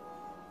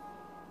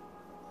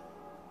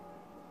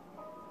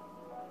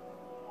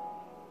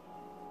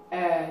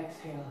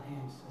 Exhale,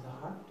 hands to the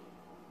heart.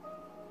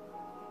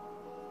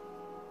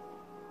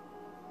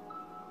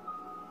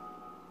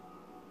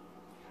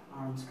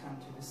 Arms come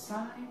to the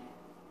side.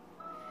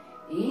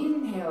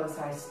 Inhale as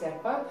I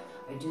step up.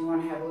 I do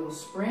want to have a little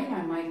spring.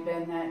 I might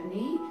bend that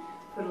knee.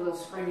 Put a little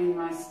spring in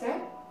my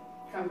step.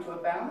 Come to a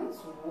balance.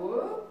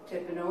 Whoop.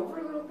 Tipping over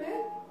a little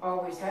bit.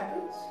 Always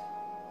happens.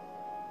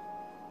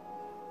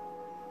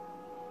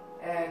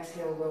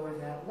 Exhale, lower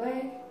that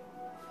leg.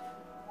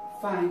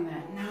 Find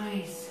that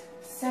nice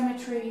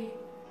symmetry,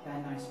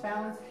 that nice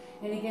balance.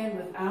 And again,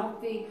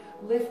 without the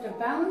lift of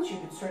balance, you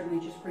can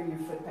certainly just bring your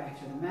foot back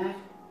to the mat.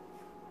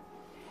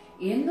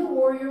 In the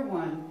warrior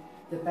one,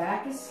 the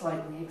back is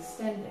slightly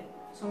extended.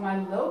 So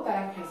my low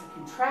back has a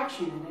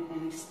contraction in it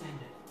and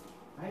extended,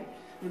 right?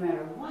 No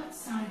matter what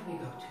side we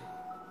go to.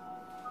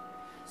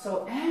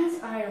 So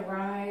as I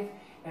arrive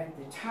at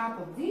the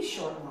top of these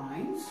short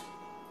lines,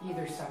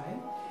 either side,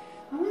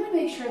 I want to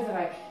make sure that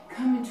I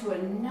come into a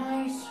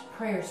nice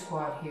prayer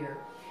squat here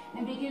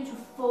and begin to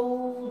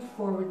fold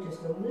forward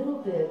just a little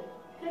bit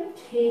and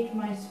take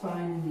my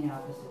spine in the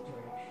opposite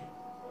direction.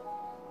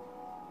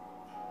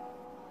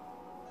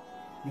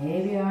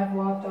 Maybe I've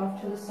walked off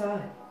to the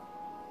side.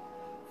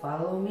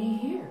 Follow me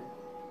here.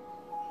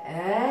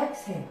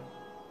 Exhale.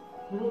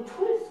 Little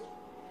twist.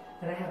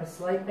 But I have a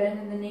slight bend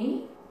in the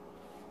knee.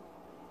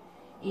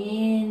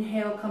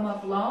 Inhale, come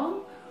up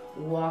long.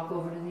 Walk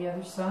over to the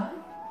other side.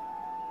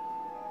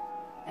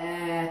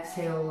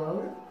 Exhale,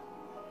 lower.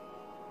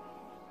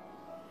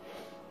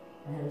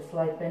 I had a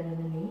slight bend in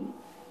the knee.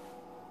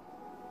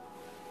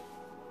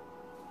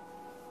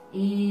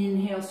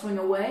 Inhale, swing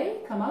away,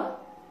 come up.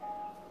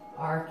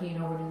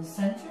 Arcing over to the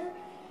center.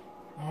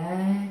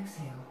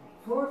 Exhale,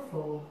 forward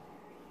fold.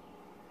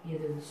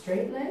 Either the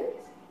straight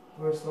legs,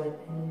 or a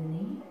slight bend in the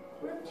knee,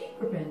 or a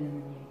deeper bend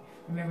in the knee.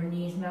 Remember,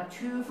 knees not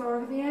too far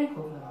over the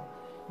ankle though.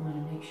 I want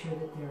to make sure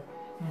that they're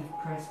kind of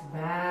pressed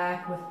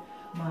back with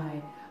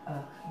my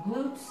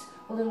glutes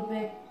a little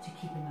bit to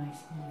keep it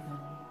nice and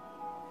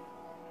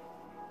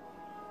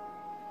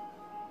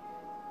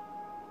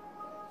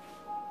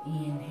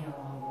even. Inhale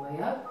all the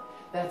way up.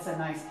 That's a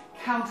nice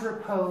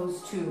counter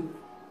pose to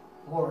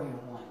warrior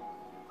one.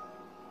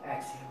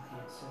 Exhale,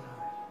 hands to the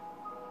heart.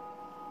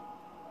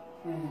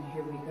 And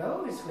here we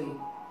go as we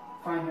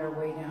find our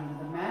way down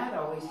to the mat,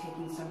 always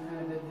taking some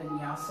kind of a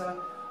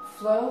vinyasa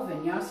flow.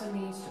 Vinyasa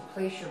means to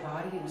place your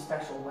body in a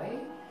special way.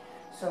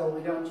 So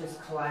we don't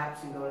just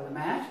collapse and go to the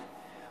mat.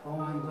 Oh,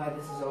 I'm glad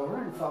this is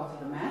over, and fall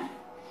to the mat.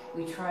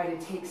 We try to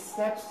take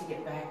steps to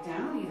get back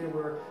down. Either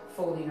we're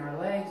folding our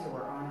legs or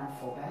we're on our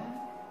full back.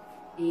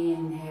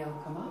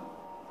 Inhale, come up.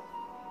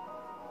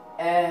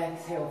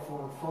 Exhale,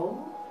 forward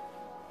fold.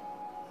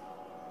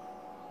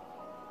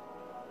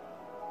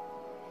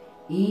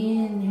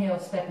 Inhale,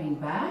 stepping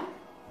back,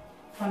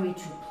 coming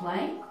to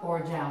plank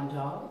or down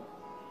dog.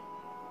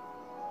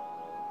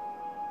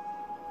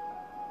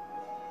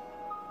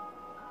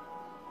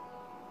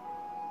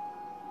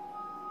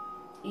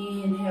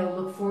 Inhale,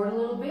 look forward a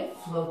little bit,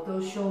 float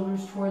those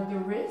shoulders toward the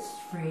wrist,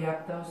 free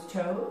up those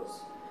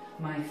toes.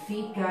 My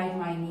feet guide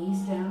my knees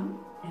down,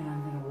 and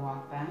I'm going to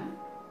walk back.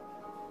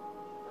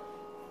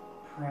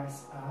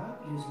 Press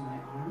up, use my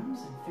arms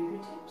and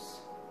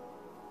fingertips.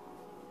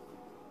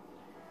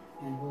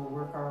 And we'll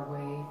work our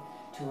way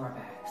to our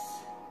backs.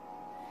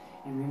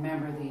 And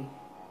remember the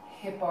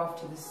hip off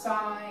to the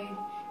side,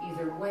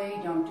 either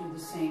way, don't do the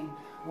same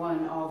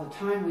one all the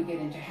time. We get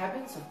into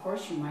habits. Of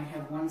course, you might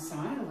have one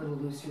side a little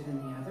looser than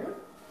the other.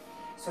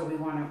 So we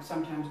want to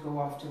sometimes go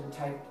off to the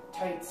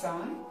tight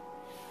side.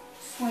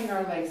 Swing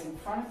our legs in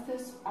front of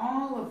this.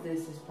 All of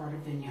this is part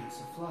of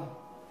Vinyasa flow.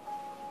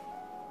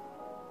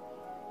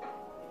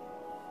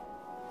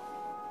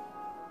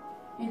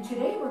 And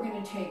today we're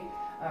going to take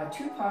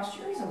two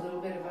postures, a little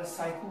bit of a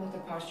cycle with the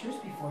postures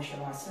before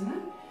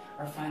Shavasana,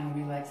 our final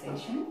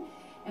relaxation.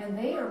 And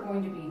they are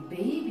going to be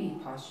baby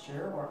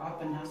posture or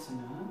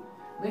Apanasana,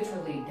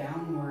 literally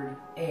downward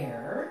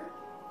air.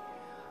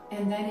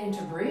 And then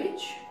into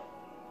bridge,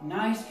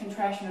 nice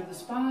contraction of the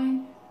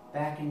spine,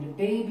 back into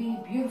baby,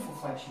 beautiful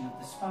flexion of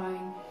the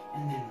spine,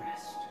 and then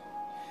rest.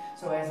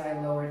 So as I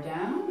lower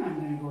down, I'm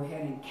going to go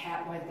ahead and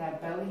cat-like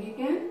that belly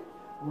again.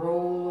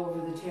 Roll over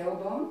the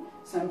tailbone.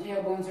 Some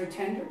tailbones are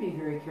tender, be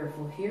very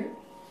careful here.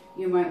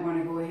 You might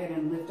want to go ahead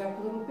and lift up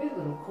a little bit,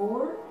 little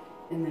core,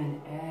 and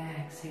then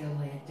exhale,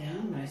 lay it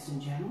down, nice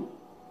and gentle.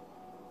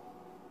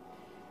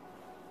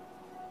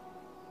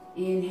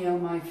 Inhale,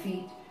 my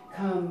feet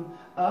come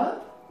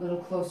up, a little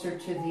closer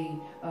to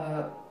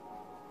the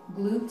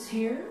glutes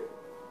here.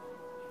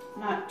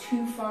 not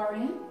too far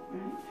in,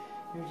 right?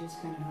 They're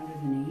just kind of under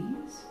the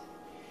knees.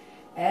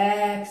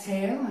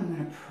 Exhale, I'm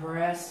going to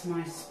press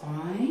my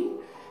spine.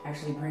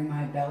 Actually bring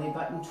my belly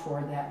button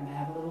toward that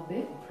mat a little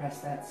bit and press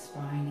that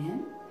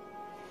spine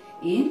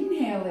in.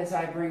 Inhale as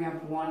I bring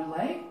up one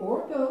leg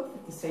or both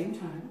at the same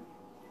time.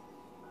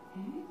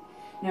 Okay.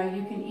 Now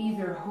you can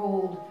either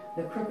hold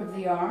the crook of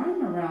the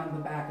arm around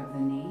the back of the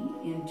knee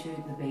into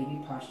the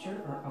baby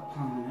posture or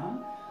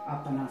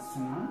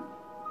Apanasana.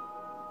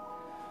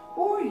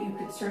 Or you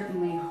could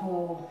certainly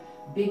hold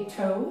big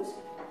toes,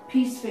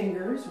 peace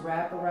fingers,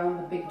 wrap around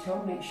the big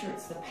toe, make sure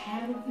it's the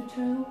pad of the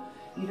toe.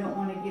 You don't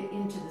want to get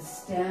into the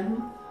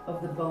stem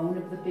of the bone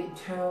of the big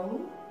toe.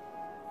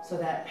 So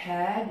that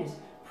pad is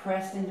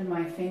pressed into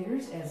my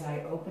fingers as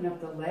I open up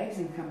the legs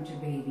and come to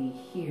baby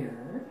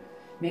here,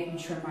 making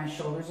sure my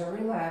shoulders are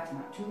relaxed,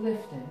 not too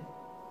lifted.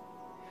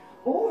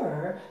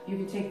 Or you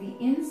can take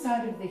the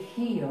inside of the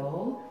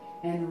heel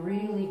and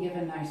really give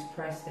a nice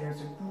press.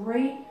 There's a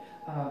great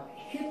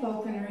hip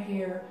opener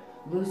here,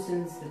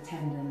 loosens the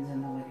tendons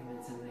and the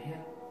ligaments in the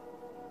hip.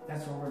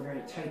 That's where we're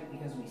very tight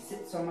because we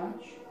sit so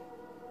much.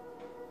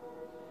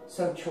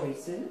 So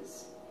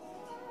choices: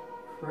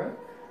 crook,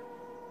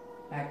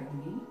 back of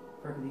the knee,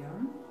 crook of the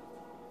arm,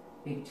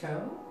 big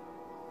toe,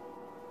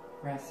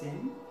 press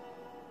in,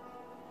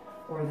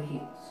 or the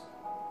heels.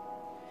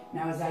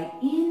 Now as I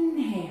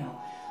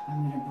inhale,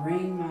 I'm going to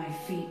bring my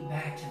feet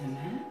back to the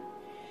mat.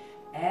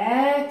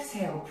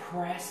 Exhale,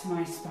 press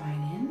my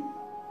spine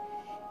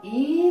in.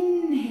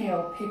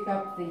 Inhale, pick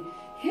up the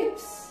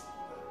hips,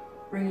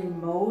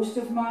 bringing most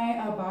of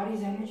my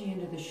body's energy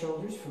into the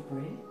shoulders for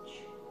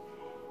bridge.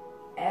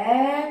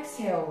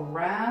 Exhale,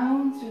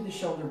 round through the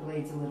shoulder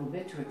blades a little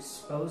bit to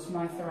expose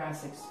my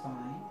thoracic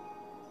spine.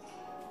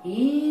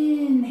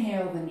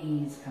 Inhale, the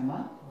knees come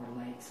up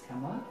or legs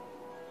come up.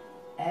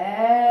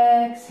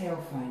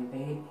 Exhale, find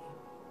baby.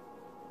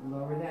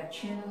 Lower that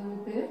chin a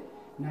little bit.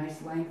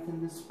 Nice length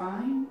in the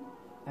spine,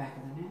 back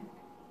of the neck.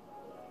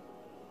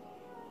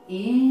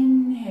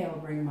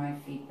 Inhale, bring my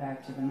feet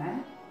back to the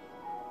mat.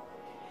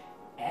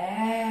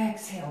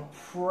 Exhale,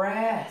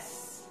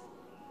 press.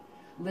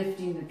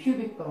 Lifting the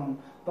pubic bone,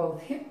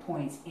 both hip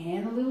points,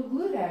 and a little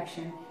glute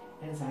action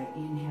as I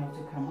inhale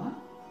to come up.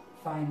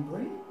 Find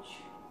bridge.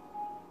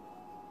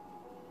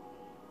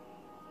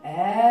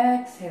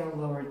 Exhale,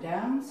 lower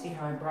down. See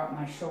how I brought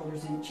my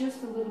shoulders in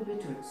just a little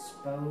bit to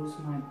expose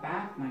my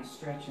back, my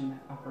stretch in the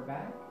upper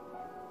back.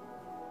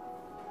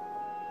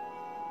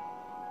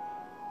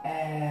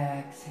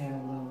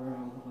 Exhale, lower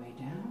all the way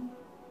down.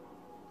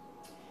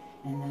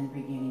 And then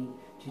beginning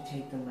to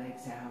take the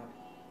legs out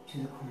to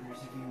the corners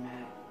of your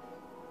mat.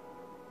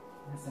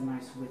 That's a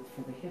nice width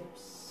for the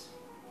hips.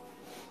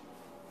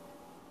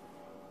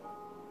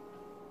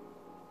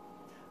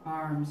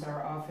 Arms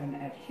are often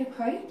at hip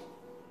height,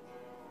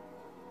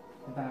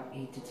 about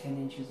 8 to 10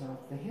 inches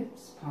off the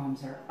hips.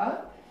 Palms are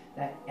up.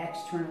 That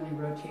externally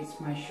rotates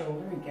my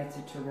shoulder and gets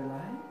it to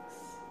relax.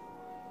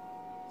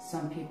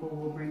 Some people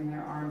will bring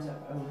their arms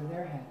up over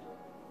their head.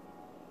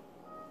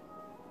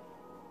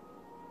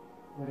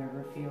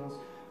 Whatever feels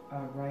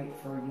right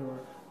for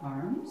your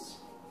arms.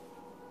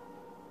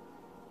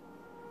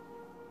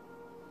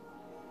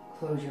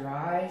 Close your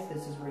eyes.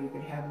 This is where you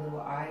could have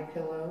little eye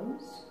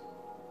pillows,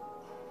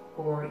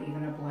 or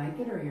even a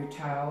blanket or your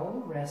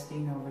towel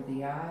resting over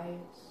the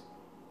eyes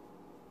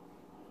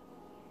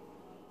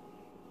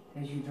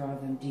as you draw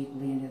them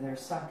deeply into their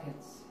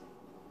sockets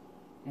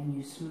and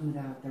you smooth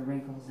out the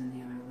wrinkles in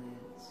the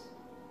eyelids.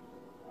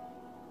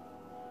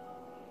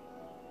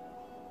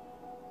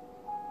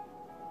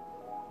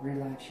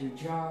 Relax your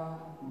jaw,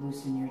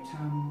 loosen your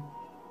tongue,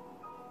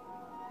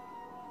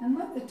 and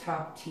let the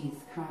top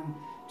teeth come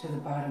to the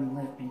bottom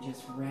lip and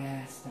just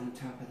rest on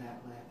top of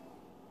that lip.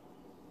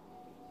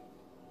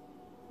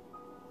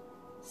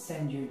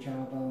 Send your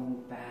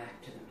jawbone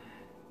back to the mat.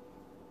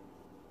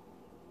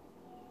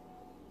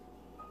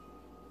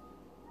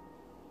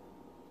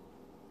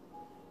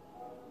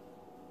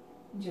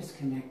 And just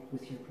connect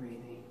with your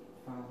breathing.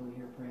 Follow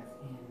your breath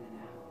in and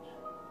out.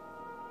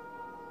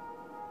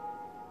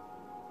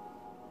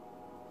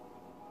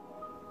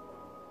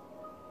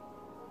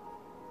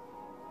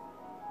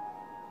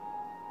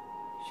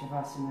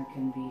 Shavasana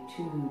can be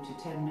 2 to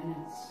 10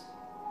 minutes,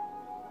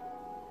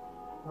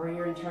 or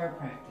your entire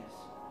practice.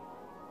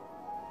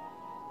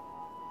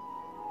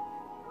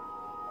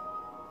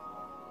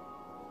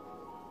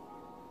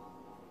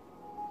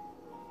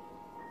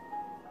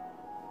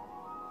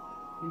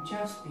 And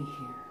just be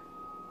here,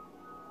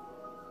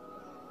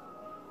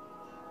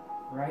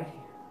 right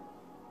here,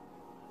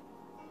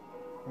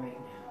 right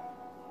now.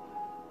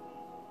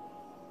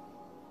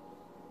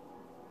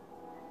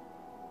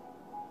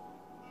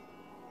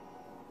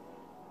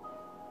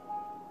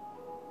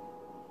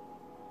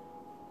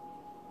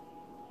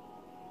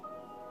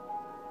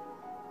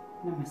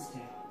 Namaste.